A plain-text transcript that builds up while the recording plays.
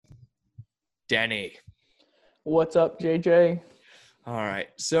Denny. What's up, JJ? All right.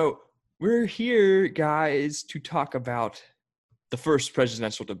 So we're here, guys, to talk about the first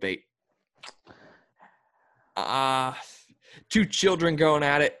presidential debate. Two children going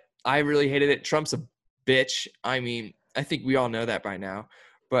at it. I really hated it. Trump's a bitch. I mean, I think we all know that by now.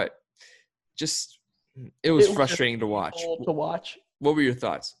 But it was frustrating to watch. What were your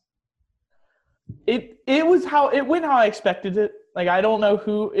thoughts? It went how I expected it. Like, I don't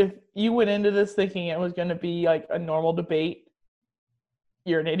know if you went into this thinking it was going to be like a normal debate,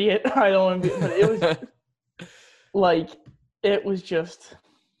 you're an idiot. I don't want to be, but it was like, it was just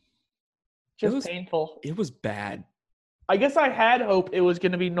painful. It was bad. I guess I had hope it was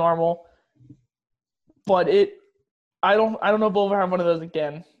going to be normal, but I don't know if we'll ever have one of those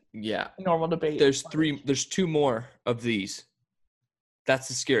again. Yeah. Normal debate. There's two more of these. That's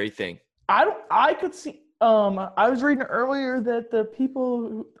the scary thing. I could see. I was reading earlier that the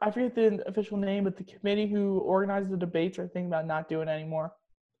people, I forget the official name, but the committee who organized the debates are thinking about not doing it anymore.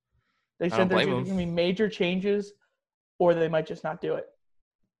 They said there's either going to be major changes, or they might just not do it.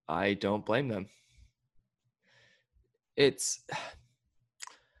 I don't blame them.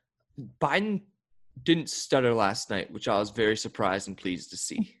 Biden didn't stutter last night, which I was very surprised and pleased to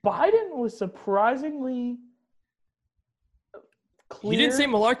see. Biden was surprisingly clear. He didn't say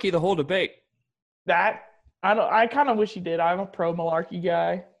malarkey the whole debate. I kind of wish he did. I'm a pro malarkey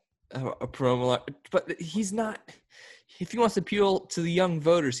guy. A pro malarkey, but he's not. If he wants to appeal to the young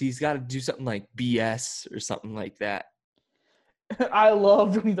voters, he's got to do something like BS or something like that. I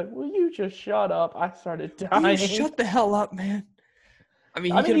loved when he's like, "Will you just shut up?" I started dying. Will you shut the hell up, man. I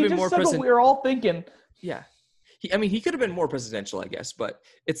mean, he could have been more presidential. What we were all thinking. Yeah, he could have been more presidential, I guess. But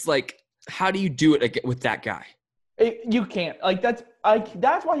it's like, how do you do it with that guy? You can't. That's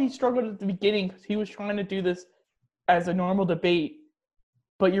why he struggled at the beginning, because he was trying to do this as a normal debate,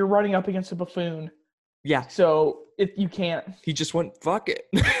 but you're running up against a buffoon. Yeah. So you can't. He just went, fuck it.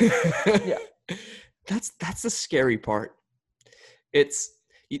 Yeah. That's the scary part. I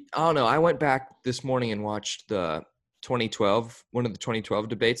don't know. I went back this morning and watched one of the 2012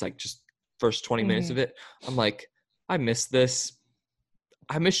 debates, like just first 20 minutes of it. I'm like, I miss this.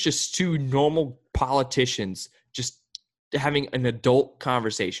 I miss just two normal politicians just having an adult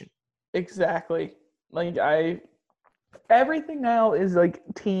conversation. Exactly. Everything now is like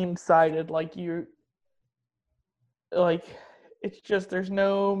team-sided. It's just, there's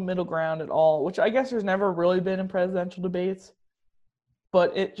no middle ground at all, which I guess there's never really been in presidential debates.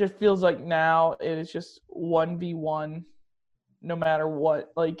 But it just feels like now it is just 1v1, no matter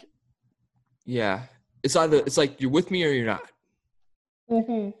what. Yeah, it's like you're with me or you're not.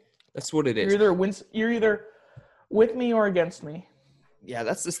 Mm-hmm. That's what it is. You're either with me or against me. Yeah,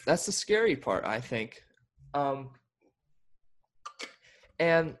 that's the scary part, I think.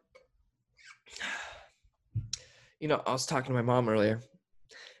 And I was talking to my mom earlier,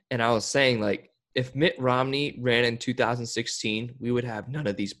 and I was saying, like, if Mitt Romney ran in 2016, we would have none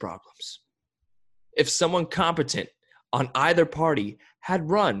of these problems. If someone competent on either party had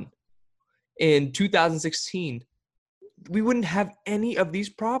run in 2016, we wouldn't have any of these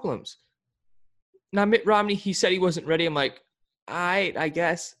problems. Now, Mitt Romney, he said he wasn't ready. I'm like, I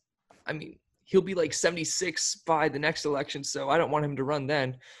guess. I mean, he'll be like 76 by the next election, so I don't want him to run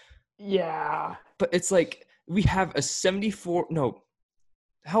then. Yeah. But it's like we have a 74 – no.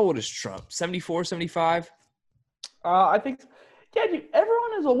 How old is Trump? 74, 75? I think – yeah, dude,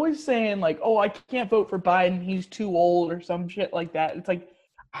 everyone is always saying, like, oh, I can't vote for Biden. He's too old or some shit like that. It's like,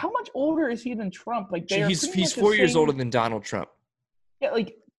 how much older is he than Trump? Like, he's 4 years older than Donald Trump. Yeah,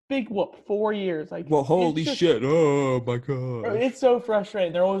 like, big whoop, 4 years. Like, well, holy shit. Oh, my God. It's so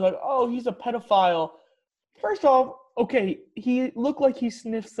frustrating. They're always like, oh, he's a pedophile. First off, okay, he looked like he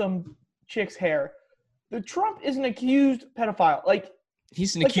sniffed some chick's hair. The Trump is an accused pedophile. Like,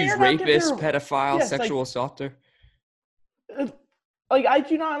 he's an accused rapist, pedophile, yes, sexual assaulter. Like, I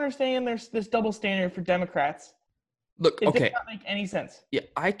do not understand there's this double standard for Democrats. Look, okay. It does not make any sense. Yeah,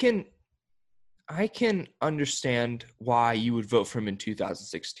 I can understand why you would vote for him in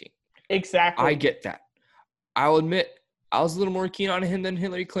 2016. Exactly. I get that. I'll admit I was a little more keen on him than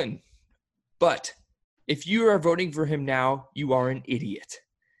Hillary Clinton. But if you are voting for him now, you are an idiot.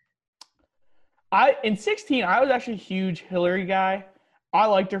 In 2016, I was actually a huge Hillary guy. I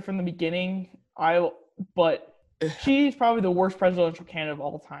liked her from the beginning. But she's probably the worst presidential candidate of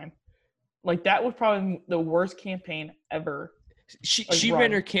all time. Like, that was probably the worst campaign ever. She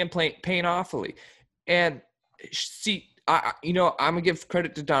ran her campaign awfully. And see, I'm going to give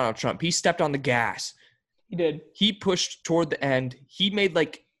credit to Donald Trump. He stepped on the gas. He did. He pushed toward the end. He made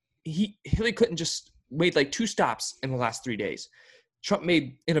Hillary Clinton just made 2 stops in the last 3 days. Trump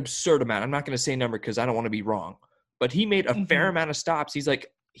made an absurd amount. I'm not going to say a number because I don't want to be wrong, but he made a fair amount of stops. He's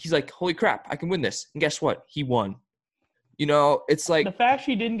like, holy crap, I can win this. And guess what? He won. You know, it's like the fact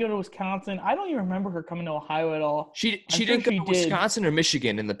she didn't go to Wisconsin. I don't even remember her coming to Ohio at all. she didn't go to Wisconsin or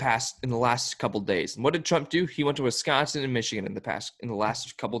Michigan in the last couple of days. And what did Trump do? He went to Wisconsin and Michigan in the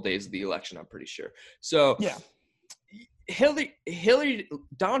last couple of days of the election, I'm pretty sure. So yeah.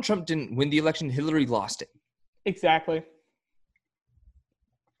 Donald Trump didn't win the election. Hillary lost it. Exactly.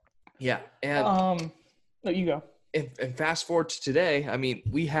 Yeah. And no, you go. And fast forward to today, I mean,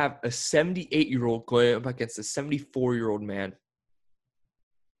 we have a 78-year-old going up against a 74-year-old man.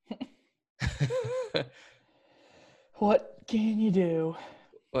 What can you do?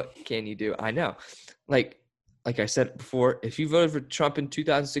 What can you do? I know. Like I said before, if you voted for Trump in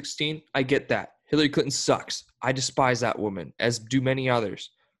 2016, I get that. Hillary Clinton sucks. I despise that woman, as do many others.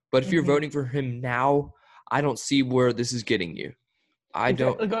 But if you're voting for him now, I don't see where this is getting you. I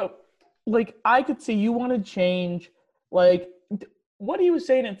don't. Like, I could see you want to change, like, what he was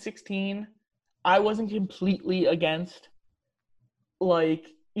saying in 16, I wasn't completely against. Like,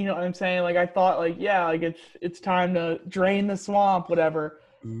 you know what I'm saying? Like, I thought, like, yeah, like, it's time to drain the swamp, whatever.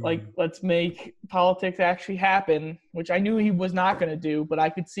 Like, let's make politics actually happen, which I knew he was not going to do, but I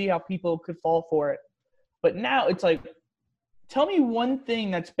could see how people could fall for it. But now it's like, tell me one thing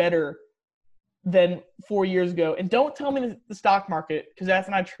that's better than 4 years ago. And don't tell me the stock market, because that's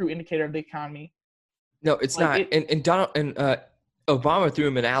not a true indicator of the economy. No, it's not. Obama threw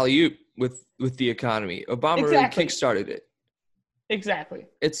him an alley-oop with the economy. Obama really kickstarted it. Exactly.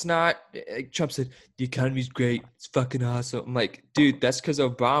 It's not Trump said the economy's great. It's fucking awesome. I'm like, dude, that's because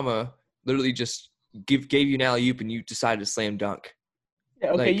Obama literally just gave you an alley-oop and you decided to slam dunk.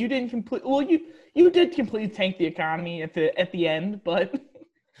 Yeah, okay, like, you didn't complete. Well, you did completely tank the economy at the end, but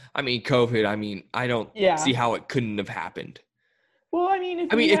I mean, COVID. I mean, I don't see how it couldn't have happened. Well, I mean,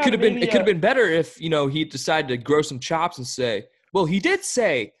 it could have been better if, you know, he decided to grow some chops and say, well, he did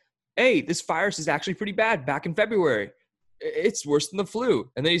say, hey, this virus is actually pretty bad back in February. It's worse than the flu.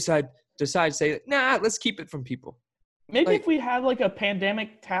 And then he decided to say, nah, let's keep it from people. Maybe if we had like a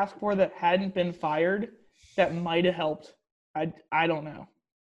pandemic task force that hadn't been fired, that might have helped. I don't know.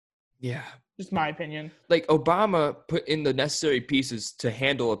 Yeah. Just my opinion. Like, Obama put in the necessary pieces to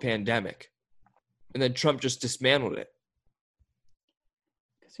handle a pandemic, and then Trump just dismantled it.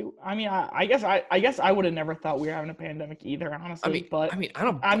 I mean, I guess I would have never thought we were having a pandemic either, honestly.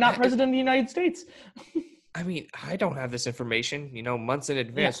 I'm not president of the United States. I mean, I don't have this information, you know, months in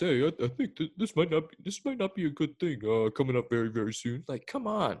advance. Yeah. Hey, I think this might not be a good thing coming up very, very soon. Like, come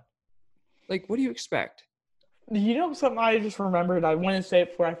on. Like, what do you expect? You know something I just remembered? I wanted to say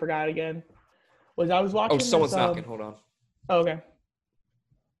it before I forgot again. I was watching. Oh, someone's knocking. Hold on. Oh, okay.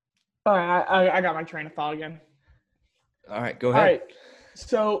 All right, I got my train of thought again. All right, go ahead. All right.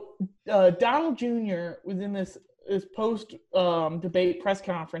 So Donald Jr. was in this post debate press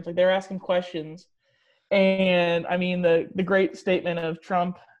conference. Like, they're asking questions, and I mean the great statement of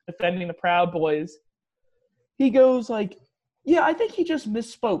Trump defending the Proud Boys. He goes like, "Yeah, I think he just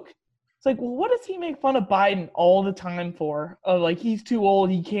misspoke." It's like, well, what does he make fun of Biden all the time for? Like, he's too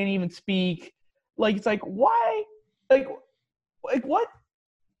old, he can't even speak. Like, it's like, why? Like what?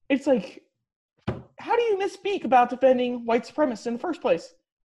 It's like, how do you misspeak about defending white supremacists in the first place?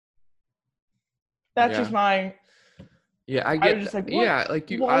 That's just my. Yeah, I get. Just like, like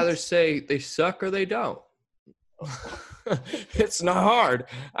you either say they suck or they don't. It's not hard.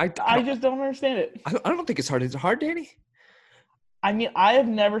 I just don't understand it. I don't think it's hard. Is it hard, Danny? I mean, I have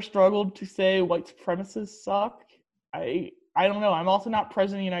never struggled to say white supremacists suck. I don't know. I'm also not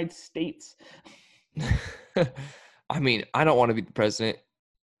president of the United States. I mean, I don't want to be the president.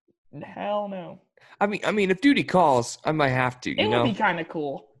 Hell no. I mean, if duty calls, I might have to. It would be kind of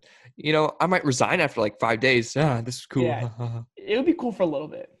cool. You know, I might resign after like 5 days. This is cool. Yeah, it would be cool for a little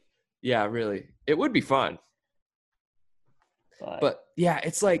bit. Yeah, really. It would be fun. But yeah,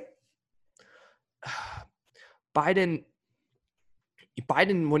 it's like Biden,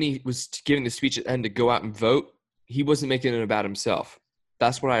 when he was giving the speech at the end to go out and vote, he wasn't making it about himself.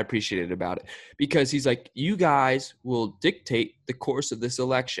 That's what I appreciated about it. Because he's like, you guys will dictate the course of this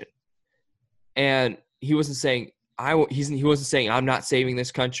election. And he wasn't saying, he wasn't saying, I'm not saving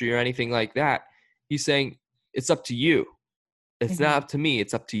this country or anything like that. He's saying, it's up to you. It's not up to me.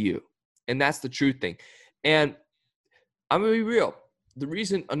 It's up to you. And that's the true thing. And I'm going to be real.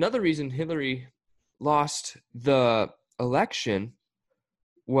 Another reason Hillary lost the election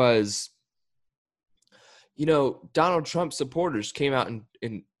was, you know, Donald Trump supporters came out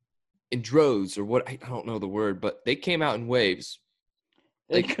in droves, or what, I don't know the word, but they came out in waves.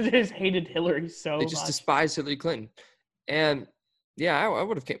 Because they just hated Hillary so much. They just despised Hillary Clinton. And Yeah, I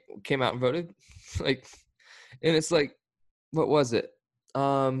would have came out and voted. Like, and it's like, what was it?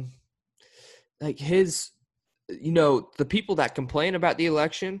 Like the people that complain about the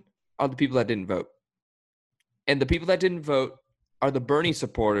election are the people that didn't vote. And the people that didn't vote are the Bernie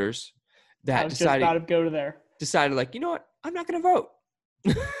supporters I that was just about to go to there. decided like, you know what? I'm not going to vote.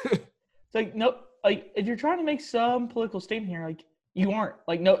 It's like, nope. Like, if you're trying to make some political statement here, like, you aren't.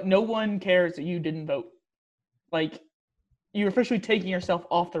 Like, no one cares that you didn't vote. Like, you're officially taking yourself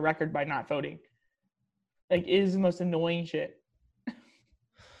off the record by not voting. Like, it is the most annoying shit.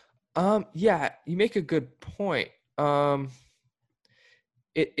 Yeah, you make a good point. It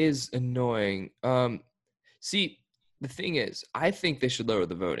is annoying. See, the thing is, I think they should lower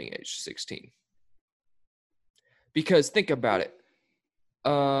the voting age to 16. Because think about it.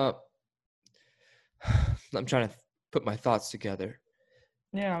 I'm trying to put my thoughts together.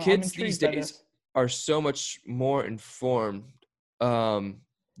 Yeah, Kids these days are so much more informed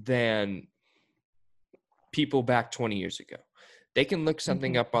than people back 20 years ago. They can look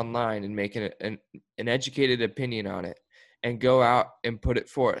something up online and make an educated opinion on it and go out and put it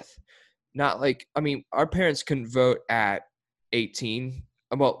forth. Not like, I mean, our parents couldn't vote at 18,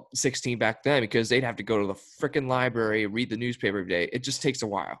 well, 16 back then, because they'd have to go to the freaking library, read the newspaper every day. It just takes a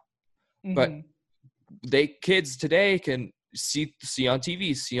while. But kids today can see on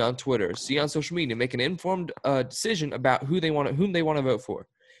TV, see on Twitter, see on social media, make an informed decision about whom they want to vote for.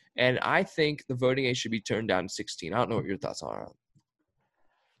 And I think the voting age should be turned down to 16. I don't know what your thoughts are.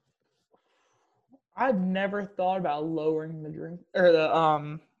 I've never thought about lowering the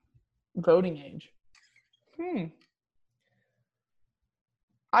voting age.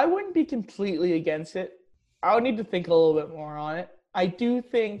 I wouldn't be completely against it. I would need to think a little bit more on it. I do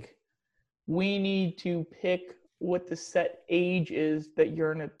think we need to pick what the set age is that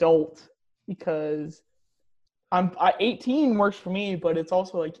you're an adult, because 18 works for me, but it's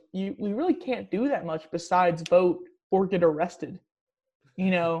also like we really can't do that much besides vote or get arrested.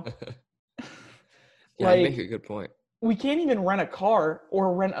 Yeah, like, you make a good point. We can't even rent a car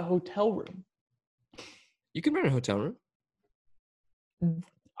or rent a hotel room. You can rent a hotel room.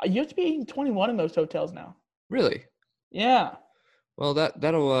 You have to be 21 in most hotels now. Really? Yeah. Well,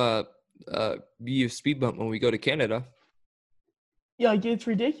 that'll be a speed bump when we go to Canada. Yeah, like, it's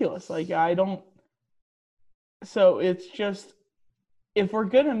ridiculous. Like, I don't. So it's just, if we're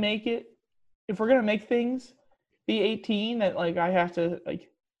gonna make things be 18, that like I have to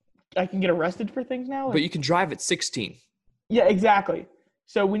I can get arrested for things now. But you can drive at 16. Yeah, exactly.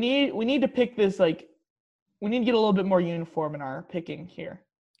 So we need to pick this, like, we need to get a little bit more uniform in our picking here.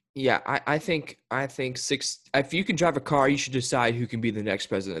 Yeah, I think if you can drive a car, you should decide who can be the next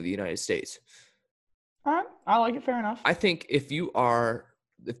president of the United States. All right, I like it. Fair enough. I think if the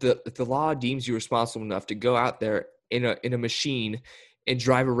law deems you responsible enough to go out there in a machine and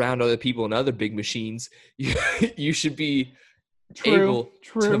drive around other people in other big machines, you should be able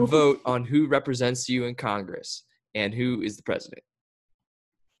to vote on who represents you in Congress and who is the president.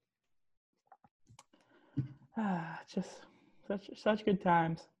 Just such good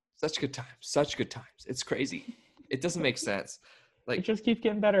times. Such good times. It's crazy. It doesn't make sense. Like, it just keeps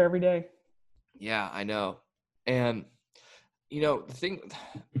getting better every day. Yeah, I know. And the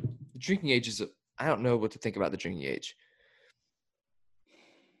drinking age is I don't know what to think about the drinking age.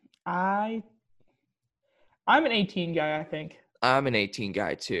 I'm an 18 guy, I think. I'm an 18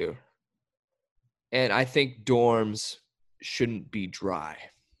 guy too. And I think dorms shouldn't be dry.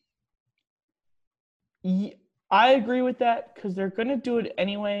 I agree with that, because they're going to do it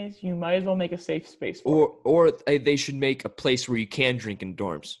anyways. You might as well make a safe space for it. Or they should make a place where you can drink in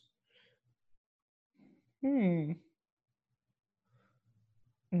dorms.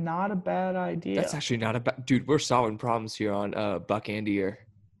 Not a bad idea. That's actually not a bad... Dude, we're solving problems here on Buck Andy here.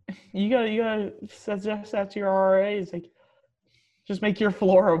 You gotta suggest that to your RAs. Like, just make your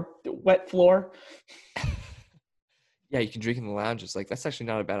floor a wet floor. Yeah, you can drink in the lounges. Like, that's actually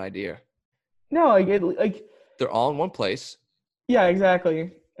not a bad idea. No, they're all in one place. Yeah,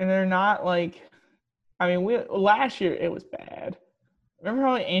 exactly. And they're not like, I mean, last year it was bad. Remember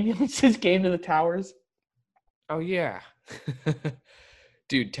how many ambulances came to the towers? Oh yeah.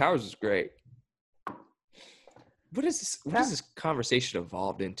 Dude, towers was great. What is this conversation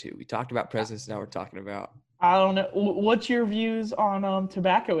evolved into? We talked about presidents, now we're talking about... I don't know. What's your views on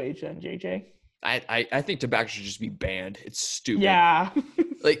tobacco age then, JJ? I think tobacco should just be banned. It's stupid. Yeah.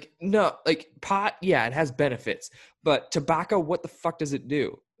 Like, no, like pot, yeah, it has benefits. But tobacco, what the fuck does it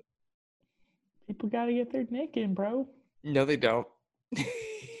do? People gotta get their nick in, bro. No, they don't.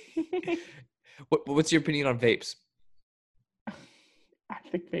 What's your opinion on vapes? I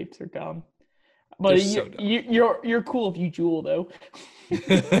think vapes are dumb. But so dumb. you're cool if you jewel though.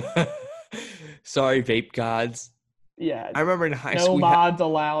 Sorry, vape gods. Yeah. I remember in high No school. mods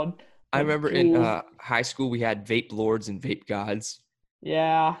allowed. I No remember in jewels. high school we had vape lords and vape gods.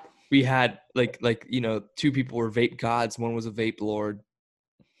 Yeah. We had like two people were vape gods. One was a vape lord.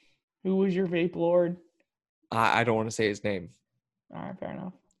 Who was your vape lord? I don't want to say his name, All right, fair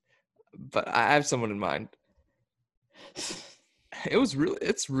enough. but I have someone in mind.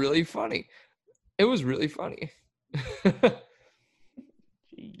 It's really funny. It was really funny.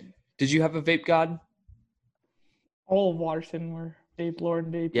 Jeez. Did you have a vape god? All of Waterson were vape lord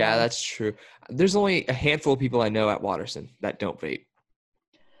and vape. Yeah, god. that's true. There's only a handful of people I know at Waterson that don't vape.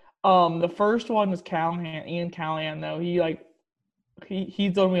 The first one was Callahan, Ian Callahan. Though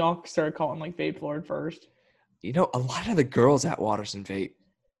he's the one we all started calling like vape lord first. You know, a lot of the girls at Waterson vape.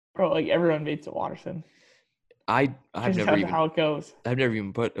 Bro, like everyone vapes at Waterson. I've never even how it goes. I've never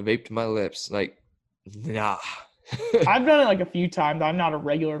even put a vape to my lips. Like, nah. I've done it like a few times. I'm not a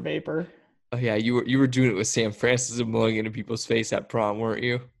regular vapor. Oh yeah, you were doing it with Sam Francis and blowing into people's face at prom, weren't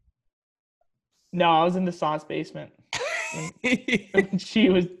you? No, I was in the sauce basement. When she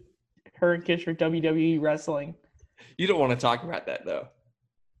was her and Kish were WWE wrestling. You don't want to talk about that though.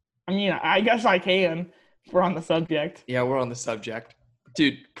 I mean, I guess I can. If we're on the subject. Yeah, we're on the subject.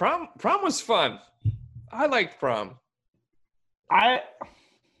 Dude, prom was fun. I liked prom.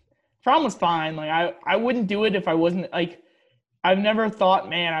 Prom was fine. Like I wouldn't do it if I wasn't like I've never thought,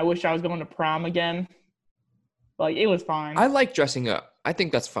 man, I wish I was going to prom again. Like it was fine. I like dressing up. I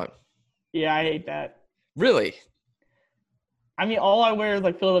think that's fun. Yeah, I hate that. Really? I mean, all I wear is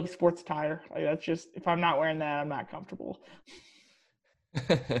like Philadelphia sports attire. Like that's just if I'm not wearing that, I'm not comfortable.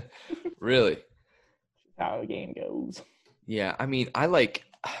 Really? That's how the game goes. Yeah, I mean,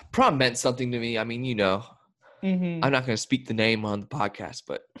 prom meant something to me. I mean, you know, Mm-hmm. I'm not going to speak the name on the podcast,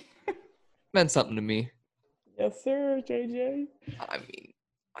 but meant something to me. Yes, sir, JJ. I mean,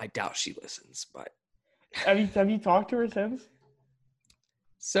 I doubt she listens, but Have you talked to her since?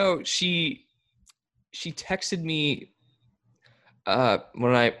 so she texted me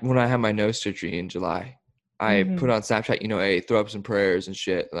when I had my nose surgery in July. I put on Snapchat, you know, hey, throw up some prayers and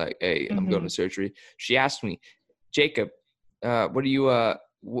shit. Like, hey, I'm going to surgery. She asked me, Jacob, what are you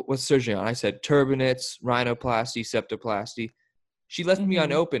what's surgery on? I said turbinates, rhinoplasty, septoplasty. She left me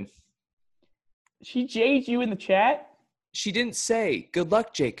unopened. She J'd you in the chat? She didn't say, good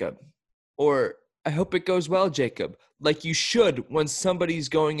luck, Jacob, or I hope it goes well, Jacob, like you should when somebody's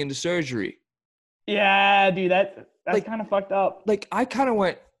going into surgery. Yeah, dude, that's Like- kind of fucked up. Like, I kind of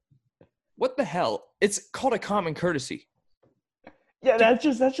went, what the hell? It's called a common courtesy. Yeah, that's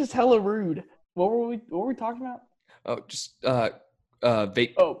just hella rude. What were we talking about? Oh, just vape.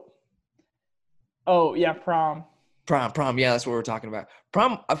 Oh yeah, prom. Prom. Yeah, that's what we're talking about.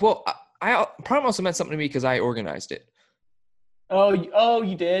 Prom. Well, prom also meant something to me because I organized it. Oh,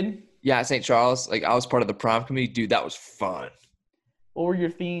 you did? Yeah, at St. Charles. Like, I was part of the prom committee. Dude, that was fun. What were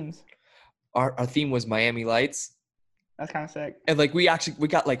your themes? Our theme was Miami Lights. That's kind of sick. And like we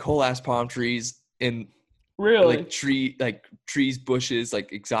got like whole ass palm trees and Really? like trees, bushes,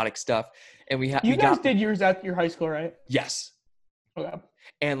 like exotic stuff. And we guys did yours at your high school, right? Yes. Okay.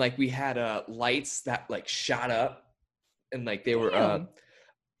 And like we had lights that like shot up and like they were Damn.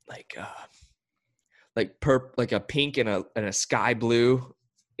 like a pink and a sky blue.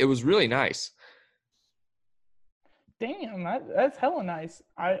 It was really nice. Damn, that's hella nice.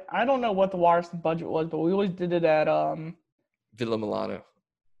 I don't know what the Waterson budget was, but we always did it at Villa Milano.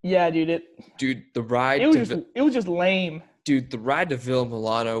 Yeah, dude. Dude, the ride It was just lame. Dude, the ride to Villa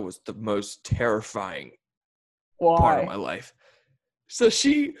Milano was the most terrifying Why? part of my life. So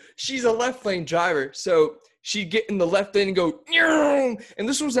she's a left lane driver. So she'd get in the left lane and go, and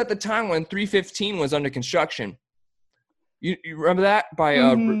this was at the time when 315 was under construction. You remember that by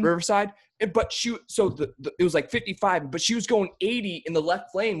Riverside? But it was like 55, but she was going 80 in the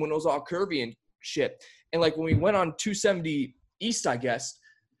left lane when it was all curvy and shit. And like when we went on 270 East, I guess,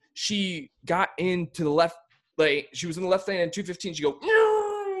 she got into the left lane. She was in the left lane at 215. She go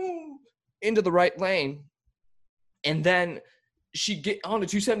into the right lane. And then she'd get onto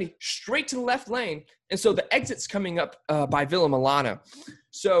 270 straight to the left lane. And so the exit's coming up by Villa Milano.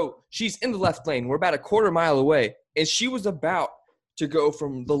 So she's in the left lane. We're about a quarter mile away. And she was about to go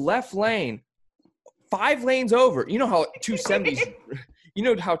from the left lane 5 lanes over. You know how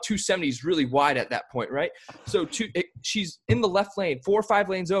 270 is really wide at that point, right? So she's in the left lane 4 or 5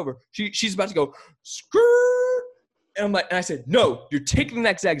 lanes over. She's about to go skirt. And I said, no, you're taking the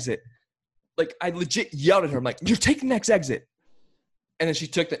next exit. Like I legit yelled at her. I'm like, you're taking the next exit. And then she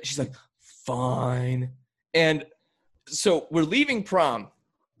took that. She's like, fine. And so we're leaving prom.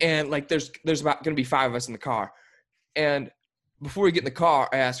 And like there's about gonna be 5 of us in the car. And before we get in the car,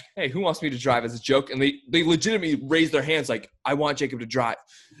 I ask, hey, who wants me to drive as a joke? And they legitimately raise their hands like, I want Jacob to drive.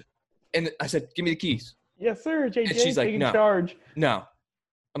 And I said, give me the keys. Yes, sir. JJ, And she's like, taking no. charge. No.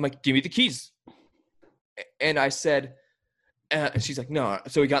 I'm like, give me the keys. And I said, and she's like, no.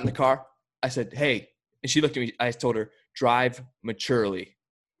 So we got in the car. I said, hey. And she looked at me. I told her, drive maturely.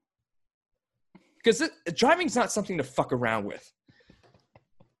 Because driving's not something to fuck around with.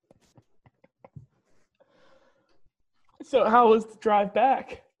 So how was the drive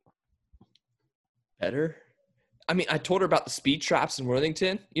back? Better. I mean, I told her about the speed traps in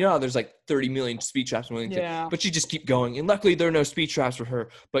Worthington. You know how there's like 30 million speed traps in Worthington? Yeah. But she just keep going. And luckily, there are no speed traps for her.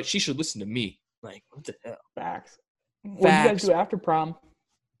 But she should listen to me. Like, what the hell? Facts. What did you guys do after prom?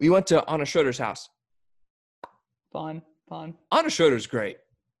 We went to Anna Schroeder's house. Fun. Anna Schroeder's great.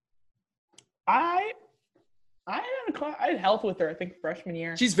 I had health with her, I think, freshman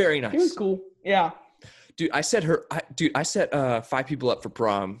year. She's very nice. She was cool. Yeah. Dude, I set 5 people up for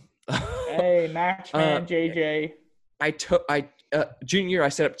prom. Hey, match man, JJ. Junior year, I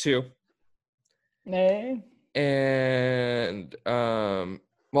set up 2. Hey. And,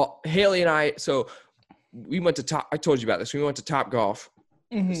 well, Haley and I, so we went to I told you about this. We went to Top Golf.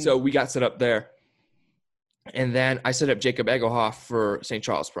 Mm-hmm. So we got set up there. And then I set up Jacob Egelhoff for St.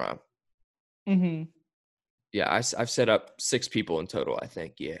 Charles prom. Mm-hmm. Yeah, I've set up 6 people in total, I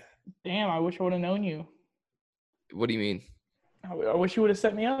think. Yeah. Damn, I wish I would have known you. What do you mean? I wish you would have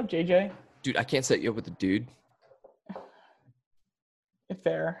set me up, JJ. Dude, I can't set you up with a dude.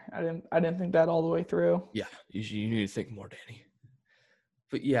 Fair. I didn't think that all the way through. Yeah, you need to think more, Danny.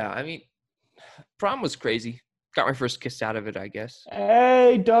 But yeah, I mean, prom was crazy. Got my first kiss out of it, I guess.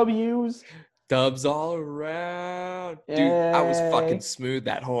 Hey, W's. Dubs all around. Dude, I was fucking smooth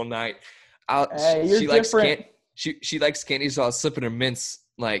that whole night. She likes candy. She likes candy, so I was slipping her mints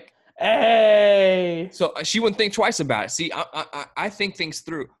like. Hey. So she wouldn't think twice about it. See, I think things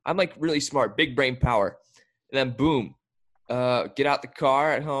through. I'm like really smart, big brain power. And then boom, get out the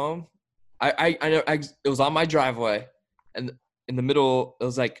car at home. I know it was on my driveway, and in the middle it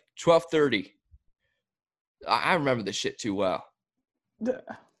was like 12:30. I remember this shit too well.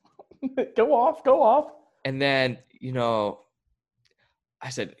 Go off. And then, I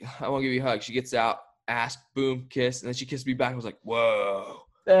said, I want to give you a hug. She gets out, ass, boom, kiss. And then she kissed me back. I was like, whoa.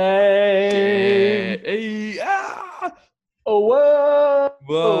 Hey. Hey. Ah. Oh, whoa.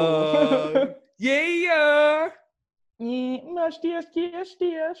 Whoa. Yeah. Much yes.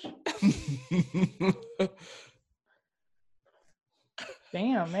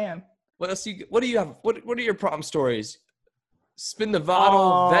 Damn, man. What else what do you have? What are your prom stories? Spin the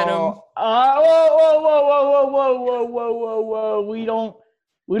bottle, Venom. Whoa.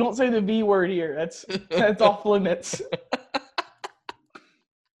 We don't say the V word here. That's off limits.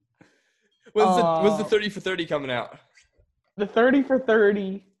 When's the 30 for 30 coming out? The 30 for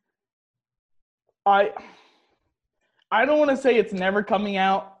 30. I don't want to say it's never coming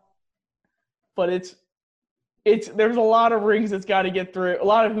out, but it's there's a lot of rings that's got to get through, a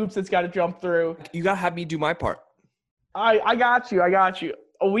lot of hoops that's got to jump through. You got to have me do my part. I got you.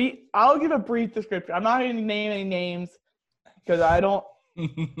 I'll give a brief description. I'm not going to name any names because I don't.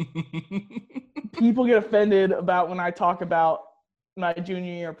 People get offended about when I talk about my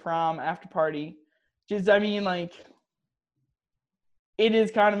junior year prom after party. It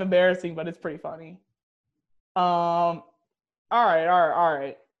is kind of embarrassing, but it's pretty funny. All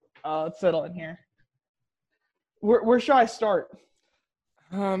right. Let's settle in here. Where should I start?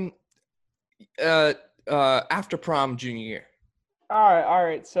 After prom junior year. All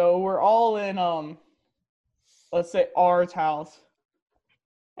right. So we're all in let's say ours house.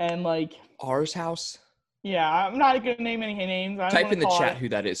 And ours house? Yeah, I'm not gonna name any names. Type in the chat who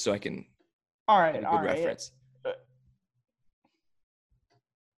that is so I can all right, get a good reference.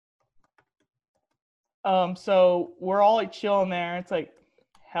 So we're all chilling there. It's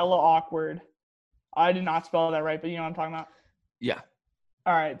hella awkward. I did not spell that right, but you know what I'm talking about? Yeah.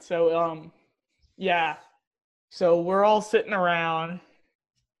 All right, so yeah. So we're all sitting around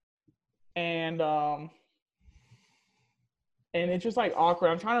and it's just awkward.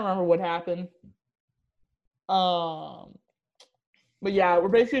 I'm trying to remember what happened. But yeah, we're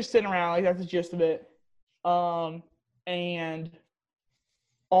basically just sitting around, that's the gist of it. And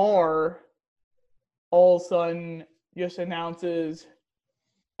R all of a sudden just announces,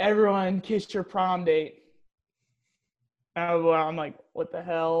 everyone kiss your prom date. And I'm like, what the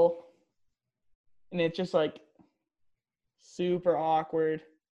hell? And it's just super awkward.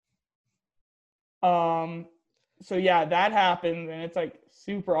 So yeah, that happens and it's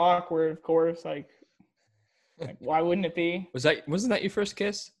super awkward, of course. Like, why wouldn't it be? Wasn't that your first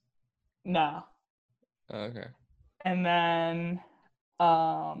kiss? No. Oh, okay. And then,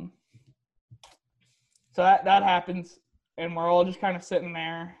 so that happens, and we're all just kind of sitting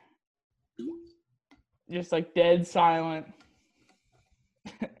there, just like dead silent.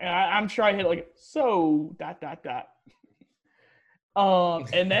 And I'm sure I hit like so ...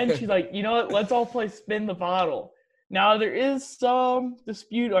 And then she's like, you know what? Let's all play spin the bottle. Now there is some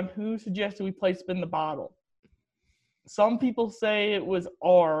dispute on who suggested we play spin the bottle. Some people say it was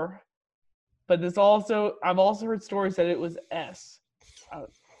R, but I've also heard stories that it was S. Are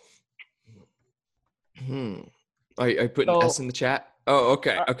you putting S in the chat? Oh,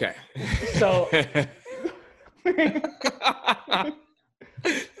 okay, okay. So,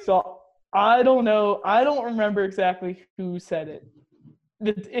 so I don't know. I don't remember exactly who said it.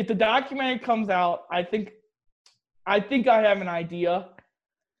 If the documentary comes out, I think I have an idea.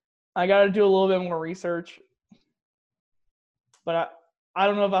 I got to do a little bit more research, but I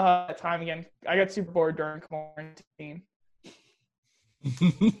don't know if I'll have time again. I got super bored during quarantine.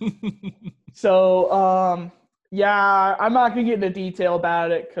 So, yeah, I'm not going to get into detail about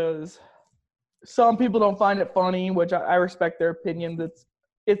it because some people don't find it funny, which I respect their opinion.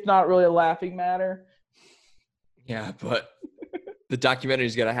 It's not really a laughing matter. Yeah, but the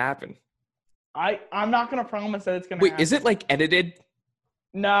documentary's got to happen. I'm not going to promise that it's going to happen. Wait, is it like edited?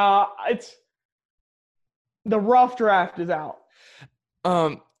 No, it's the rough draft is out.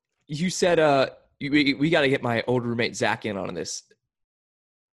 You said we got to get my old roommate Zach in on this.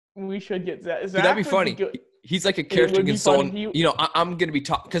 We should get Zach. Dude, that'd be funny. He's like a character consultant. You know, I'm going to be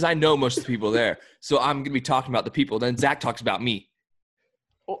talking because I know most of the people there. So I'm going to be talking about the people. Then Zach talks about me.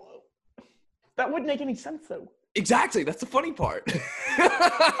 Well, that wouldn't make any sense, though. Exactly. That's the funny part. All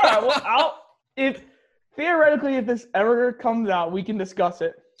right, well, theoretically, if this ever comes out, we can discuss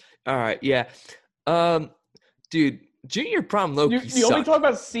it. All right. Yeah. Dude, junior prom low-key You only talk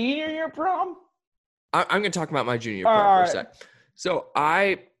about senior year prom? I'm going to talk about my junior prom for a sec. So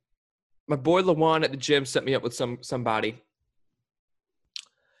my boy Lawan at the gym set me up with somebody.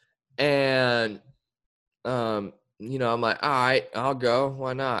 And, you know, I'm like, all right, I'll go.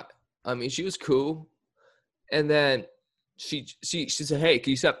 Why not? I mean, she was cool. And then she said, hey,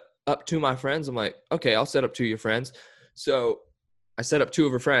 can you set up 2 of my friends? I'm like, okay, I'll set up 2 of your friends. So I set up 2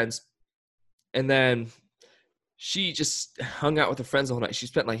 of her friends. And then she just hung out with her friends all night. She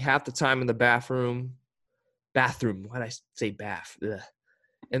spent like half the time in the bathroom. Why'd I say bath? Ugh.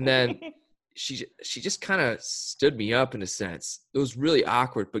 And then she just kind of stood me up in a sense. It was really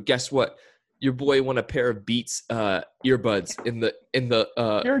awkward, but guess what? Your boy won a pair of Beats earbuds in the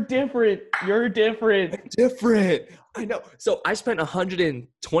You're different. Different. I know. So I spent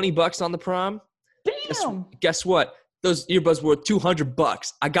 $120 on the prom. Damn. Guess what? Those earbuds were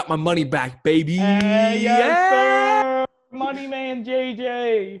 $200. I got my money back, baby. Hey, yes, sir. Money man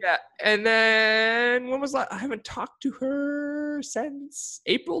JJ. Yeah. And then when was that? I haven't talked to her since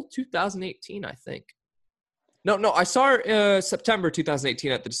April 2018, I think. No, I saw her September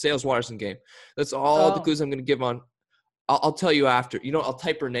 2018 at the DeSales Waterson game. That's all the clues I'm going to give on. I'll tell you after. You know, I'll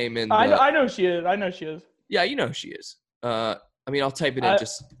type her name in. I know she is. Yeah, you know who she is. I mean, I'll type it in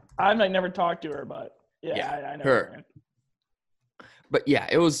just. I've like never talked to her, but yeah, I know her. But yeah,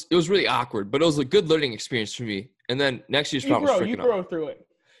 it was really awkward, but it was a good learning experience for me. And then next year's prom was freaking You grow through it.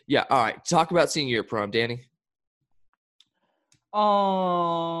 Yeah. All right. Talk about senior year prom, Danny.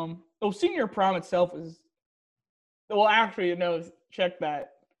 Senior prom itself is. Well, actually, no. Check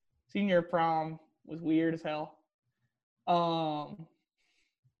that. Senior prom was weird as hell.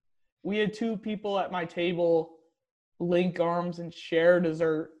 We had 2 people at my table link arms and share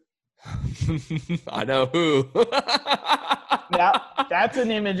dessert. I know who. That's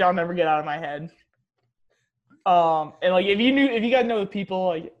an image I'll never get out of my head. And like if you guys know the people,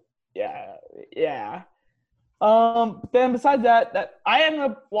 like yeah. Then besides that I ended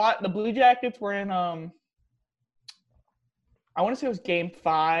up the Blue Jackets were in I want to say it was game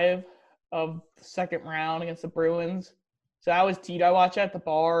 5 of the second round against the Bruins. So I was Tito. I watched at the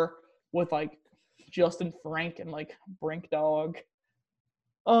bar with like Justin Frank and like Brink Dog.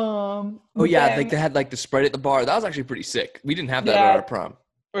 Oh yeah, I think they had like the spread at the bar. That was actually pretty sick. We didn't have that at our prom.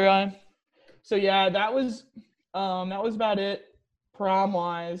 Right. So yeah, that was about it prom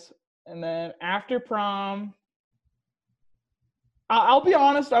wise. And then after prom, I'll be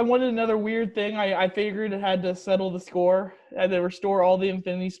honest, I wanted another weird thing. I figured it had to settle the score. I had to restore all the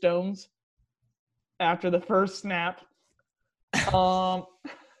Infinity Stones after the first snap.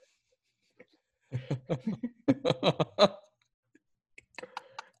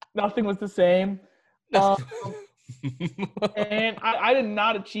 Nothing was the same. And I did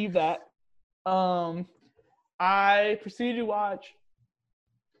not achieve that. I proceeded to watch.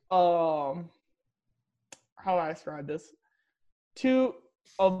 How do I describe this? Two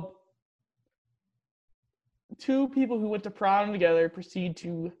people who went to prom together proceed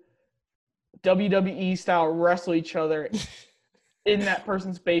to WWE style wrestle each other in that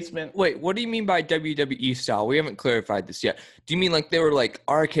person's basement. Wait, what do you mean by WWE style? We haven't clarified this yet. Do you mean like they were like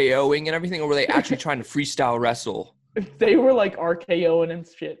RKOing and everything, or were they actually trying to freestyle wrestle? They were like RKOing and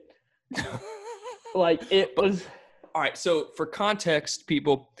shit. Like it was. All right, so for context,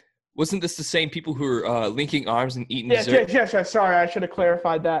 people, wasn't this the same people who were linking arms and eating dessert? Yes. Sorry, I should have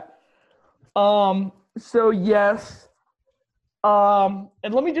clarified that. So yes. And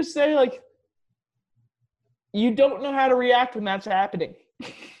let me just say, like, you don't know how to react when that's happening.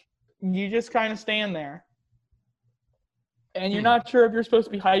 You just kind of stand there. And you're not sure if you're supposed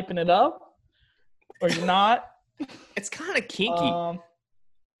to be hyping it up or you're not. It's kind of kinky.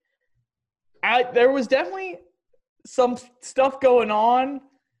 There was definitely some stuff going on.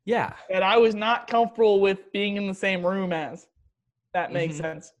 Yeah. That I was not comfortable with being in the same room as. That makes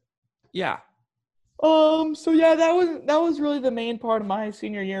sense. Yeah. So yeah, that was really the main part of my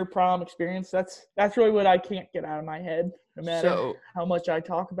senior year prom experience. That's really what I can't get out of my head, no matter how much I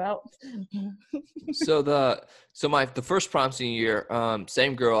talk about. The first prom senior year,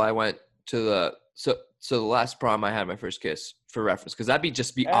 same girl I went to the last prom I had my first kiss, for reference, because that'd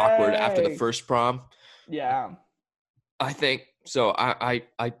be awkward after the first prom. Yeah. I think so. I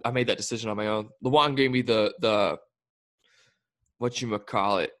made that decision on my own. Luan gave me the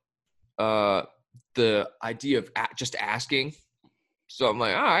whatchamacallit, the idea of just asking. So I'm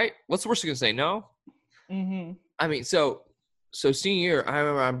like, all right, what's the worst you're gonna say? No. Mm-hmm. I mean, so senior year, I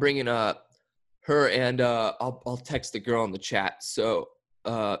remember I'm bringing her and I'll text the girl in the chat. So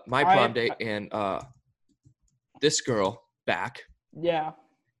my prom date and this girl back. Yeah.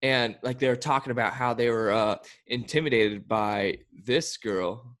 And like they were talking about how they were intimidated by this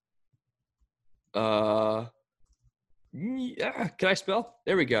girl. Yeah, can I spell?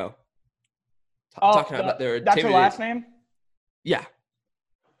 There we go. Talking about their that's her last name? Yeah.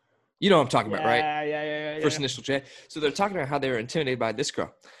 You know what I'm talking about, right? Yeah. First initial J. So they're talking about how they were intimidated by this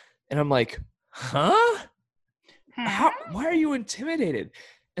girl. And I'm like, huh? Why are you intimidated?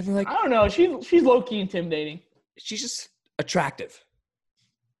 And they're like, I don't know. She's low-key intimidating. She's just attractive.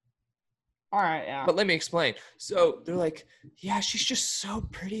 All right, yeah. But let me explain. So they're like, yeah, she's just so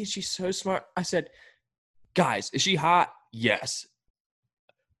pretty. She's so smart. I said, guys, is she hot? Yes.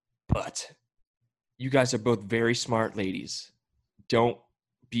 But you guys are both very smart ladies. Don't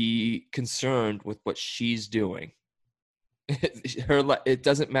be concerned with what she's doing. It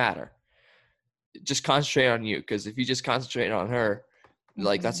doesn't matter. Just concentrate on you, because if you just concentrate on her,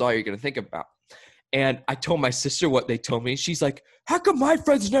 like that's all you're going to think about. And I told my sister what they told me. She's like, how come my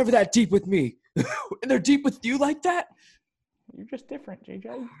friends are never that deep with me? And they're deep with you like that? You're just different, JJ.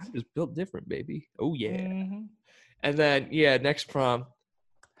 I'm just built different, baby. Oh, yeah. Mm-hmm. And then, next prom.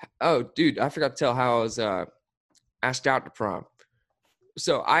 Oh, dude, I forgot to tell how I was asked out to prom.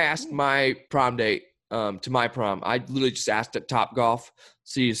 So I asked my prom date to my prom. I literally just asked at Topgolf.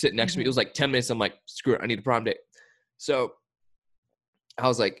 So you sit next to me. It was like 10 minutes. I'm like, screw it, I need a prom date. So I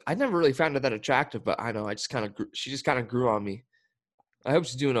was like, I never really found her that attractive, but I know she just kind of grew on me. I hope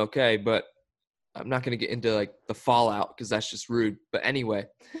she's doing okay, but I'm not going to get into like the fallout because that's just rude. But anyway,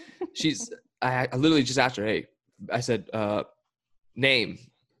 I literally just asked her, hey, I said, name,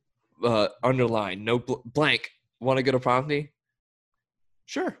 underline, no blank, want to go to prom with me?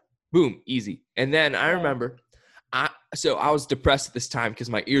 Sure. Boom. Easy. And then I remember, I was depressed at this time because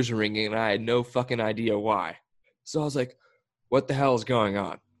my ears were ringing and I had no fucking idea why. So I was like, what the hell is going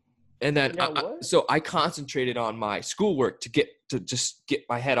on? And then, I concentrated on my schoolwork to just get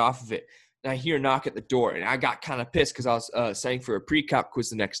my head off of it. And I hear a knock at the door, and I got kind of pissed because I was studying for a pre-calc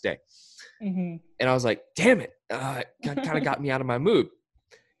quiz the next day. Mm-hmm. And I was like, damn it. It kind of got me out of my mood.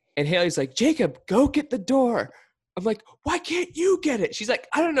 And Haley's like, Jacob, go get the door. I'm like, why can't you get it? She's like,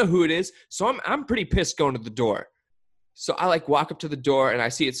 I don't know who it is. So I'm pretty pissed going to the door. So I like walk up to the door and I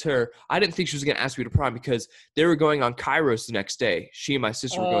see it's her. I didn't think she was going to ask me to prom because they were going on Kairos the next day. She and my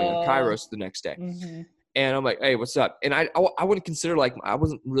sister were going on Kairos the next day. Mm-hmm. And I'm like, hey, what's up? And I wouldn't consider I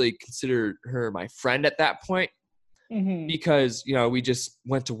wasn't really consider her my friend at that point because, we just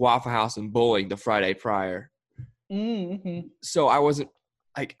went to Waffle House and bowling the Friday prior. Mm-hmm. So I wasn't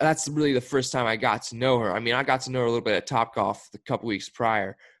like, that's really the first time I got to know her. I mean, I got to know her a little bit at Topgolf a couple weeks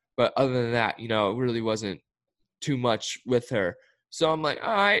prior, but other than that, it really wasn't too much with her. So I'm like,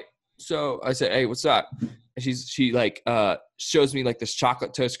 all right. So I said, hey, what's up? And she like shows me like this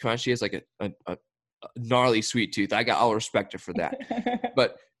chocolate toast crunch. She has like a gnarly sweet tooth. I'll respect her for that.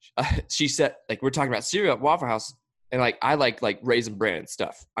 But she said, like, we're talking about cereal at Waffle House, and like I like Raisin Bran and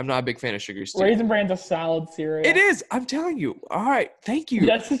stuff. I'm not a big fan of Sugar Steel. Raisin Bran's a solid cereal. It is. I'm telling you. All right. Thank you.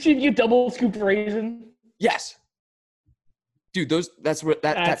 That's what you double scooped raisin. Yes. Dude, that's where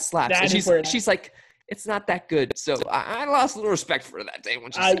that slaps. And she's like, it's not that good. So I lost a little respect for her that day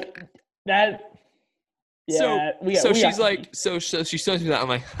when she said that. Yeah. So she's like, so she shows me that. I'm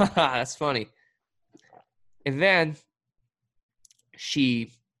like, haha, that's funny. And then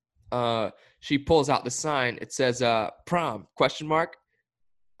she pulls out the sign. It says prom ?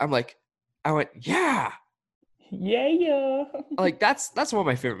 I went, yeah. Yeah. Like that's one of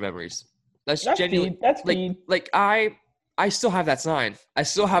my favorite memories. That's genuine. That's mean. Like I still have that sign. I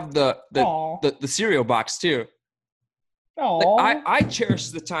still have the cereal box too. Oh. Like, I cherish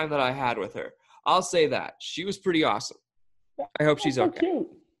the time that I had with her. I'll say that. She was pretty awesome. I hope she's okay. Cute.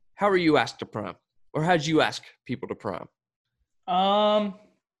 How were you asked to prom? Or how'd you ask people to prom? All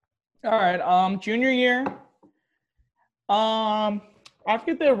right. Junior year. I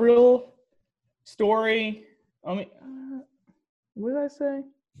forget the real story. I mean, what did I say?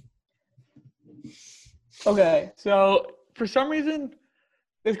 Okay, so for some reason,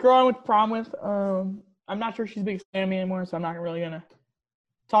 this girl I went to prom with, I'm not sure she's a big fan of me anymore, so I'm not really gonna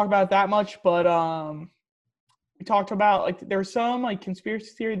talk about it that much. But we talked about like there was some like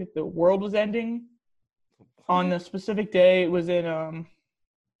conspiracy theory that the world was ending on the specific day. It was in I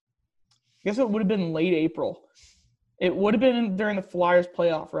guess it would have been late April. It would have been during the Flyers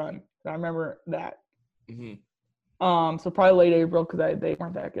playoff run. I remember that. Mm-hmm. So probably late April because they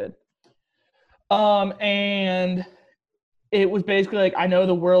weren't that good. And it was basically like, I know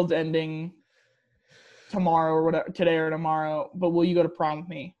the world's ending tomorrow or whatever, today or tomorrow, but will you go to prom with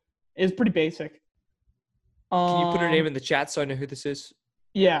me? It's pretty basic. Can you put her name in the chat so I know who this is?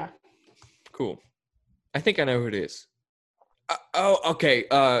 Yeah. Cool. I think I know who it is. Okay.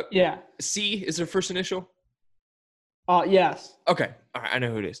 Yeah. C is her first initial? Yes. Okay. All right. I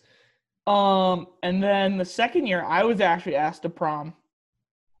know who it is. And then the second year, I was actually asked to prom.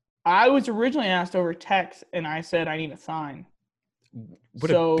 I was originally asked over text, and I said I need a sign. What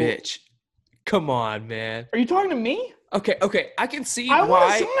a bitch. Come on, man. Are you talking to me? Okay. I can see why. I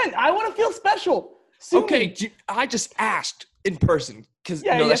want a sign. I want to feel special. Sue me. I just asked in person.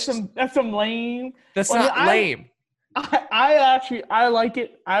 Yeah, that's some lame. That's not lame. I like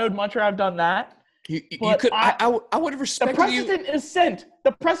it. I would much rather have done that. You could. I would have respected you. The precedent is set.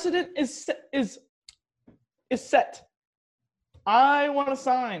 The precedent is set. I want a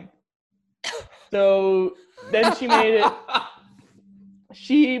sign. So then she made it.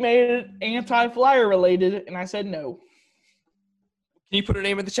 She made it anti-Flyer related, and I said no. Can you put her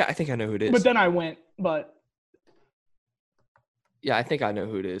name in the chat? I think I know who it is. But then I went. But yeah, I think I know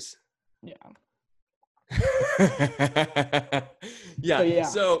who it is. Yeah. Yeah.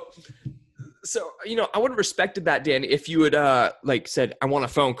 So I would have respected that, Dan, if you would said, I want a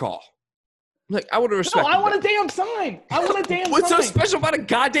phone call. Like, I would have respected I want a damn sign. I want a damn What's sign. so special about a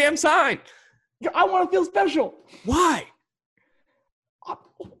goddamn sign? I want to feel special. Why? Don't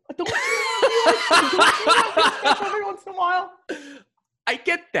you want to feel special every once in a while? I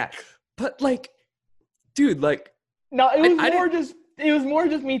get that. But, dude, no, it was more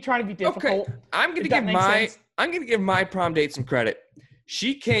just me trying to be difficult. Okay. I'm gonna give my prom date some credit.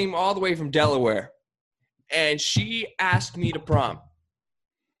 She came all the way from Delaware, and she asked me to prom.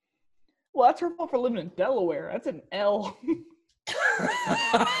 Well, that's her fault for living in Delaware. That's an L.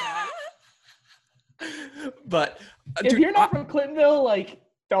 But if you're not from Clintonville,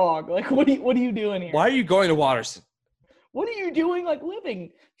 dog, what are you doing here? Why are you going to Waterston? What are you doing,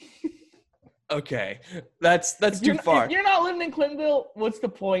 living? Okay, that's too far. If you're not living in Clintonville, what's the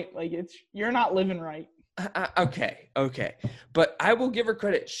point? You're not living right. Okay. But I will give her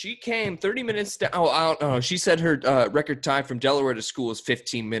credit. She came 30 minutes down. Oh, I don't know. She said her record time from Delaware to school is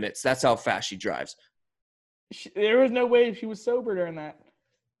 15 minutes. That's how fast she drives. There was no way she was sober during that.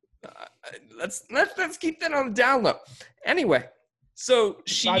 Let's keep that on the down low. Anyway, so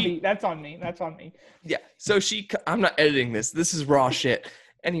that's on me. Yeah. So I'm not editing this. This is raw shit.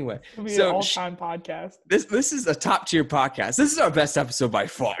 Anyway, it'll be an all-time podcast. This is a top-tier podcast. This is our best episode by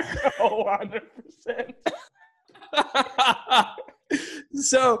far. Oh, 100%.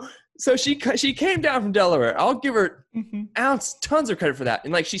 So she came down from Delaware. I'll give her tons of credit for that.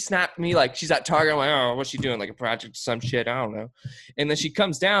 And she snapped me she's at Target. I'm like, oh, what's she doing? A project or some shit? I don't know. And then she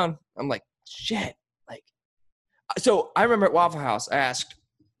comes down. I'm like, shit. So I remember at Waffle House, I asked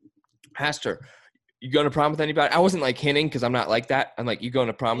her, you going to prom with anybody? I wasn't hinting because I'm not like that. I'm like, you going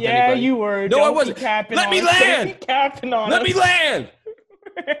to prom with anybody? Yeah, you were. No, I wasn't. Let me land. Capping on Let me us. land.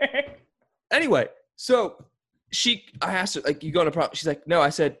 Anyway, So I asked her, like, you going to prom? She's like, no. I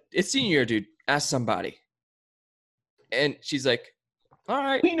said, it's senior year, dude. Ask somebody. And she's like, all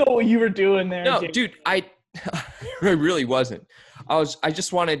right. We know what you were doing there. No, Jake. dude, I really wasn't. I was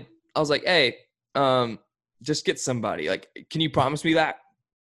like, hey, just get somebody. Like, can you promise me that?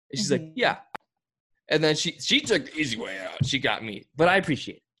 And she's like, yeah. And then she took the easy way out. She got me, but I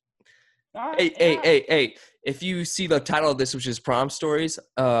appreciate it. Hey, if you see the title of this, which is Prom Stories,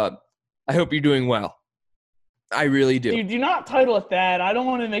 I hope you're doing well. I really do. Dude, do not title it that. I don't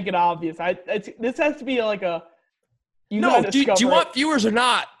want to make it obvious. This has to be like a. No, do you want viewers or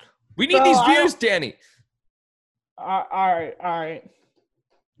not? We need these views, Danny. All right.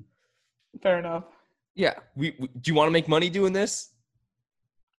 Fair enough. Yeah. Do you want to make money doing this?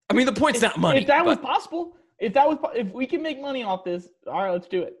 I mean, the point's not money. If that was possible, if we can make money off this, all right, let's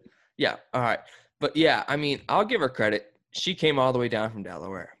do it. Yeah. All right. But yeah, I mean, I'll give her credit. She came all the way down from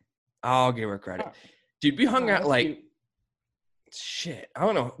Delaware. I'll give her credit. Dude, we hung out like cute. Shit. I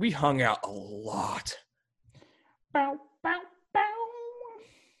don't know. We hung out a lot. Bow, bow, bow.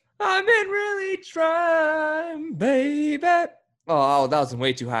 I've been really trying, baby. Oh, that was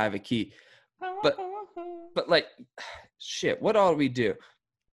way too high of a key. But like, shit, what all did we do?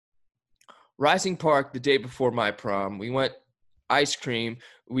 Rising Park the day before my prom. We went ice cream.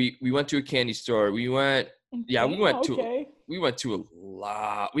 We went to a candy store. We went to a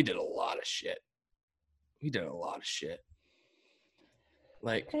lot. We did a lot of shit.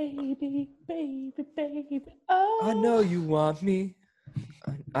 Like, baby. Oh, I know you want me.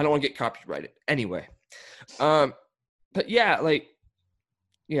 I don't want to get copyrighted. Anyway, but yeah, like,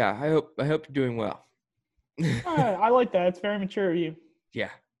 yeah. I hope you're doing well. All right, I like that. It's very mature of you.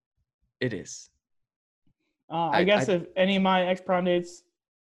 Yeah, it is. I guess if any of my ex-prom dates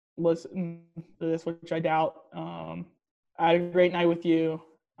listen to this, which I doubt, I had a great night with you.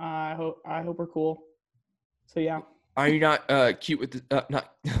 I hope we're cool. So yeah. Are you not cute with the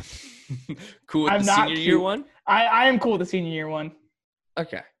not cool with I'm the not senior cute. year one? I am cool with the senior year one.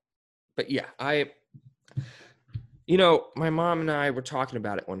 Okay, but yeah, my mom and I were talking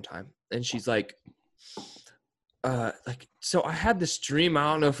about it one time, and she's like, so I had this dream.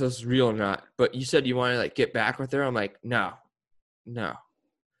 I don't know if it was real or not, but you said you want to like get back with her. I'm like, no.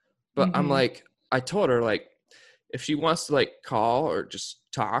 But I'm like, I told her like, if she wants to like call or just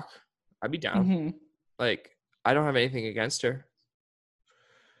talk, I'd be down. Like, I don't have anything against her.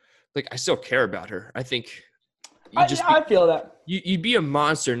 Like, I still care about her. I think I feel that. You'd be a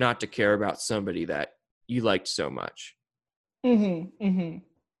monster not to care about somebody that you liked so much. I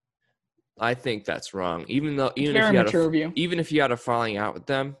think that's wrong. Even if you had a falling out with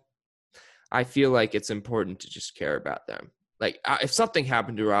them, I feel like it's important to just care about them. Like, if something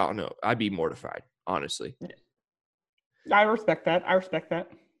happened to her, I don't know. I'd be mortified, honestly. I respect that.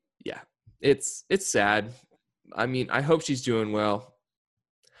 Yeah, it's sad. I mean, I hope she's doing well.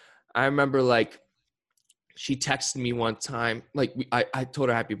 I remember, like, she texted me one time. Like, I told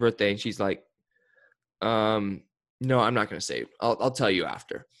her happy birthday, and she's like, no, I'm not going to say it. I'll tell you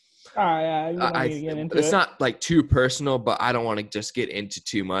after. It's not, like, too personal, but I don't want to just get into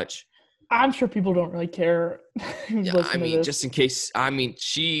too much. I'm sure people don't really care. Yeah, I mean, just in case. I mean,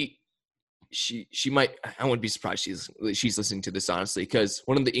 she might. I wouldn't be surprised she's listening to this, honestly, because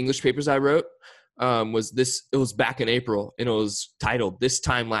one of the English papers I wrote was this. It was back in April, and it was titled "This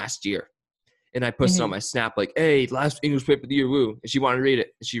Time Last Year," and I posted on my Snap like, "Hey, last English paper of the year, woo!" And she wanted to read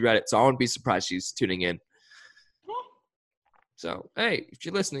it, and she read it. So I wouldn't be surprised she's tuning in. So hey, if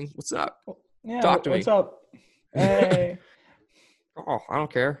you're listening, what's up? Yeah, talk to me. What's up? Hey. Oh, I don't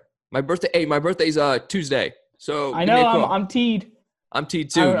care. My birthday's Tuesday. So I know I'm teed. I'm teed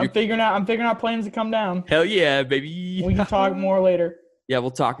too. I'm figuring out plans to come down. Hell yeah, baby. We can talk more later. Yeah,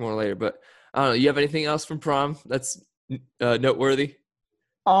 we'll talk more later. But I don't know. You have anything else from prom that's noteworthy?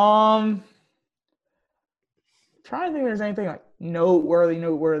 Trying to think if there's anything like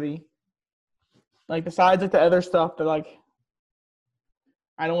noteworthy. Like besides like the other stuff that like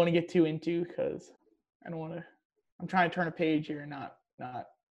I don't want to get too into because I don't want to. I'm trying to turn a page here and not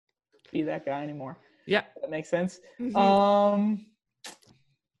be that guy anymore. Yeah, that makes sense. Mm-hmm.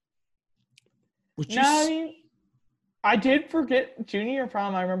 I mean, I did forget junior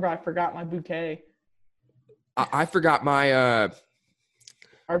prom. I remember I forgot my bouquet. I forgot my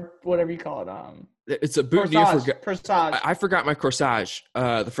or whatever you call it. It's a boutonniere. Corsage. I forgot my corsage.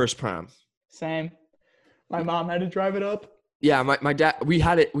 The first prom. Same. My mom had to drive it up. Yeah, my dad. We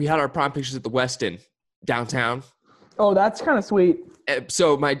had our prom pictures at the Westin downtown. Oh, that's kind of sweet.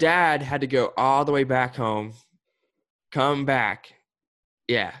 So my dad had to go all the way back home, come back.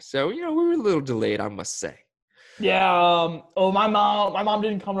 Yeah, so we were a little delayed, I must say. Yeah. My mom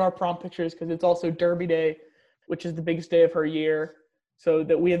didn't come to our prom pictures because it's also Derby Day, which is the biggest day of her year. So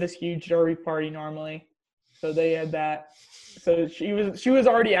that we have this huge Derby party normally. So they had that. So she was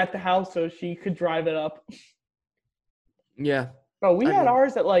already at the house, so she could drive it up. Yeah. Bro, we I had mean,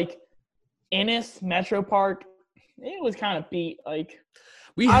 ours at like Ennis Metro Park. It was kind of beat. Like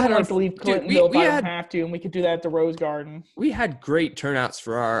we I had don't our like to leave dude. Clintonville if We I don't had have to, and we could do that at the Rose Garden. we had great turnouts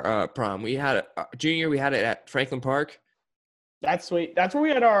for our prom. We had junior year. We had it at Franklin Park. That's sweet. That's where we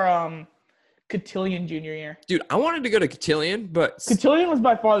had our cotillion junior year. Dude, I wanted to go to Cotillion, Cotillion was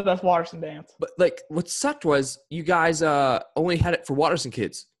by far the best Watterson dance. but like what sucked was you guys only had it for Watterson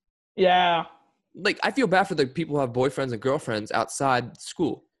kids. Yeah. Like I feel bad for the people who have boyfriends and girlfriends outside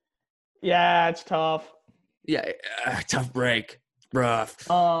school. Yeah, it's tough. Yeah, tough break, rough.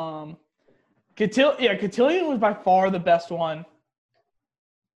 Cotillion was by far the best one.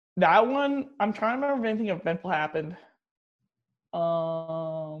 That one, I'm trying to remember if anything eventful happened.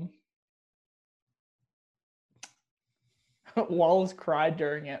 Wallace cried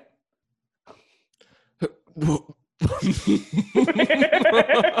during it.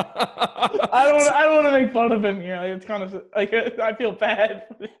 I don't want to make fun of him here. Like, it's kind of like I feel bad.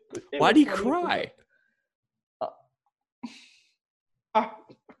 Why'd he cry? Uh,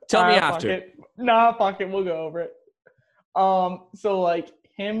 Tell me after. Fuck it. We'll go over it. So like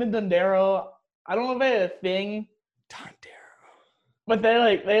him and Dondero, I don't know if they had a thing. Dondero. But they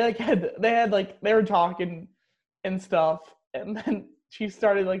were talking and stuff, and then she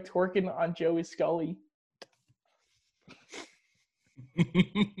started like twerking on Joey Scully.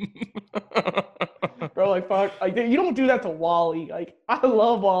 Bro, like fuck, like you don't do that to Wally. Like I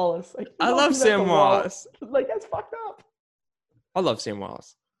love Wallace. Like I love Sam Wallace. Like that's fucked up. I love Sam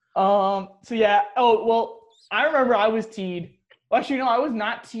Wallace. So yeah. Oh well, I remember I was teed. Well, actually, no, I was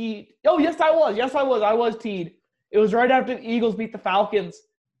not teed. Oh yes, I was. Yes, I was. I was teed. It was right after the Eagles beat the Falcons.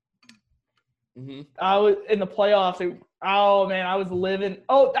 Mm-hmm. I was in the playoffs. Oh man, I was living.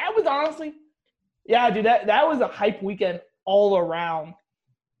 Oh, that was honestly, yeah, dude. That was a hype weekend all around.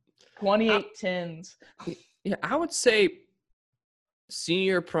 28-10s. Yeah, I would say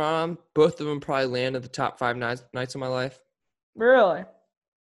senior prom, both of them probably landed the top 5 nights of my life. Really?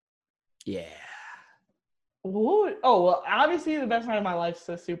 Yeah. Oh well, obviously the best night of my life is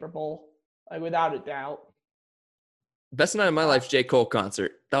the Super Bowl, like without a doubt. Best night of my life, J. Cole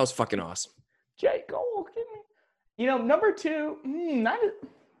concert. That was fucking awesome. J. Cole, give me. You know, number 2. That is.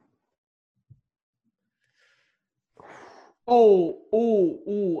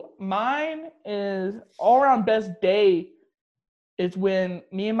 Mine is all around best day is when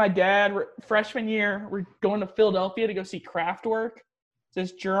me and my dad, freshman year, we're going to Philadelphia to go see Kraftwerk. It's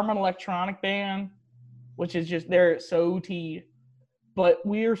this German electronic band, which is just, they're so T. But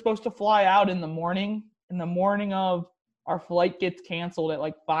we were supposed to fly out in the morning. In the morning of, our flight gets canceled at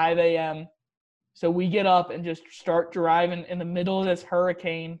like 5 a.m. So we get up and just start driving in the middle of this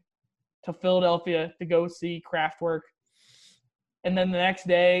hurricane to Philadelphia to go see Kraftwerk. And then the next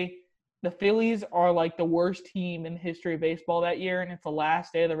day, the Phillies are like the worst team in the history of baseball that year. And it's the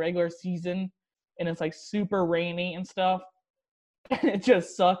last day of the regular season. And it's like super rainy and stuff. And it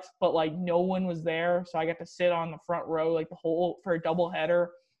just sucks. But like no one was there. So I got to sit on the front row like for a doubleheader.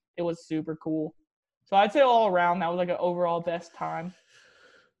 It was super cool. So I'd say all around that was like an overall best time.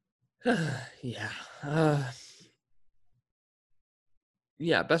 Yeah.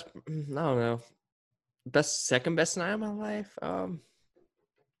 Yeah, best, I don't know. Second best night of my life.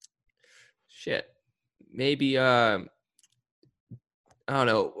 Shit. Maybe I don't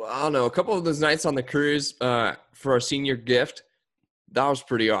know. A couple of those nights on the cruise for our senior gift, that was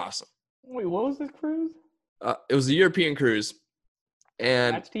pretty awesome. Wait, what was this cruise? It was a European cruise.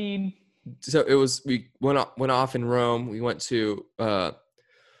 And that's teen. So it was, we went off in Rome. We went to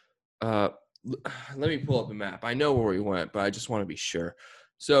let me pull up a map. I know where we went, but I just want to be sure.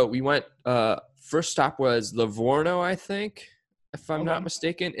 So we went first stop was Livorno, I think, if I'm not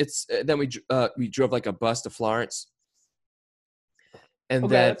mistaken. It's then we drove like a bus to Florence. And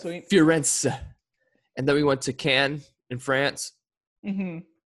then Firenze. And then we went to Cannes in France. Mm-hmm.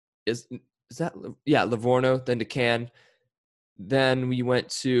 Is that Livorno, then to Cannes. Then we went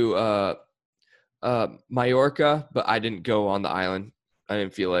to Mallorca, but I didn't go on the island. I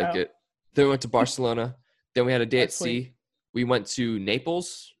didn't feel like it. Then we went to Barcelona. Then we had a day at sea. Sweet. We went to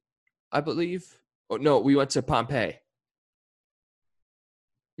Naples, I believe. Oh no, we went to Pompeii.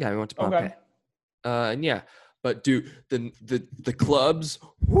 Yeah, we went to Pompeii. Okay. And yeah, but dude, the clubs,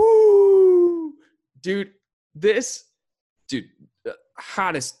 woo, dude,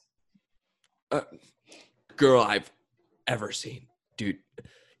 hottest girl I've ever seen, dude.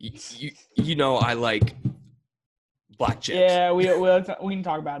 You know I like black chicks. Yeah, we can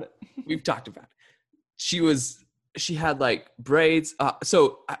talk about it. We've talked about it. She had like braids.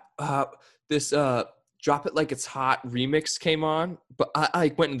 This Drop It Like It's Hot remix came on, but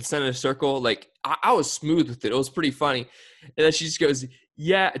I went in the center of the circle. Like I was smooth with it. It was pretty funny. And then she just goes,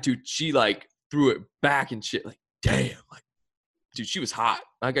 yeah, dude, she like threw it back and shit. Like, damn, like, dude, she was hot.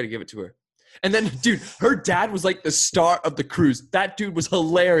 I got to give it to her. And then, dude, her dad was like the star of the cruise. That dude was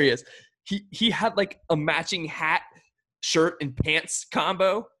hilarious. He had like a matching hat, shirt, and pants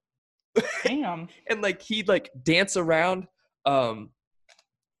combo. Damn. And like he'd like dance around.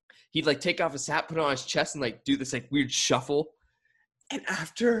 He'd like take off his hat, put it on his chest, and like do this like weird shuffle. And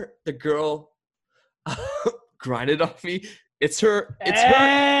after the girl grinded on me, it's her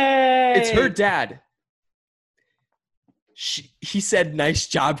dad. He said, "Nice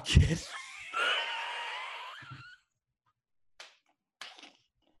job, kid."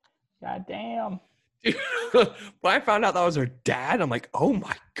 God damn. Dude, when I found out that was her dad, I'm like, oh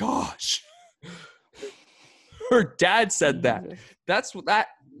my gosh. Her dad said that. That's what that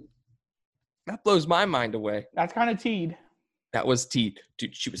blows my mind away. That's kind of teed. That was T.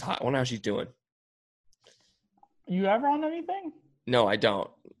 Dude, she was hot. I wonder how she's doing. You ever on anything? No, I don't.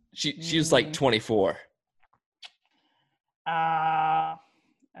 She was like 24.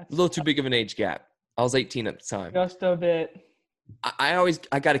 That's A little too big of an age gap. I was 18 at the time. just a bit.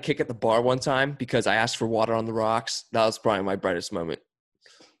 I got a kick at the bar one time because I asked for water on the rocks. That was probably my brightest moment.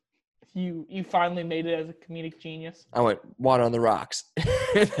 You finally made it as a comedic genius. I went, water on the rocks.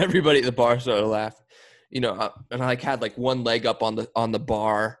 And everybody at the bar started to laugh. You know, and I like had like one leg up on the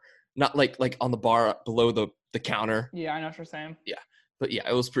bar, not like on the bar below the counter. Yeah, I know what you're saying. Yeah. But yeah,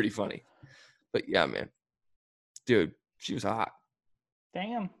 it was pretty funny. But yeah, man. Dude, she was hot.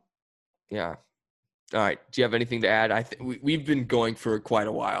 Damn. Yeah. All right. Do you have anything to add? I think we've been going for quite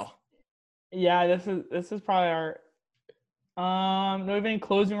a while. Yeah, this is probably our do we have any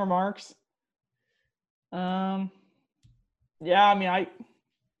closing remarks? Yeah, I mean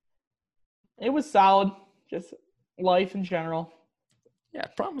it was solid. Just life in general. Yeah,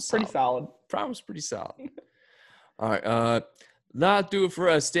 promise Pretty solid. Promise pretty solid. All right. That'll do it for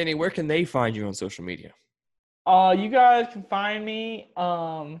us. Danny, where can they find you on social media? You guys can find me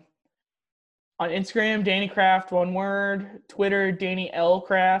on Instagram, Danny Craft, one word, Twitter, Danny L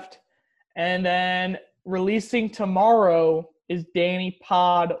Craft, and then releasing tomorrow is Danny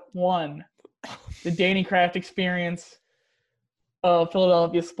Pod 1, the Danny Craft experience of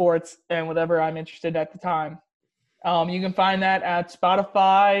Philadelphia sports and whatever I'm interested at the time. You can find that at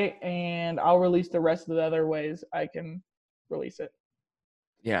Spotify, and I'll release the rest of the other ways I can release it.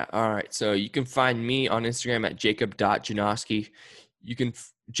 Yeah. All right. So you can find me on Instagram at jacob.janoski. You can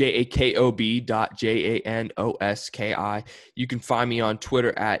jakob.janoski. You can find me on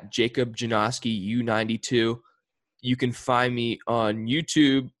Twitter at Jacob Janoski U92. You can find me on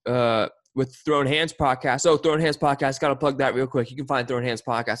YouTube with Throwing Hands Podcast. Oh, Throwing Hands Podcast. Got to plug that real quick. You can find Throwing Hands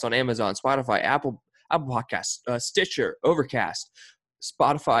Podcast on Amazon, Spotify, Apple Podcasts, Stitcher, Overcast,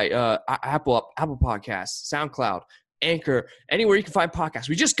 Spotify, Apple Podcasts, SoundCloud, Anchor, anywhere you can find podcasts.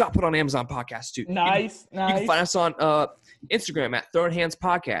 We just got put on Amazon Podcasts too. Nice. You can find us on Instagram at Throwing Hands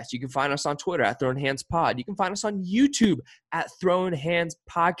Podcast. You can find us on Twitter at Throwing Hands Pod. You can find us on YouTube at Throwing Hands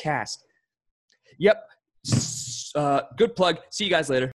Podcast. Yep. Good plug. See you guys later.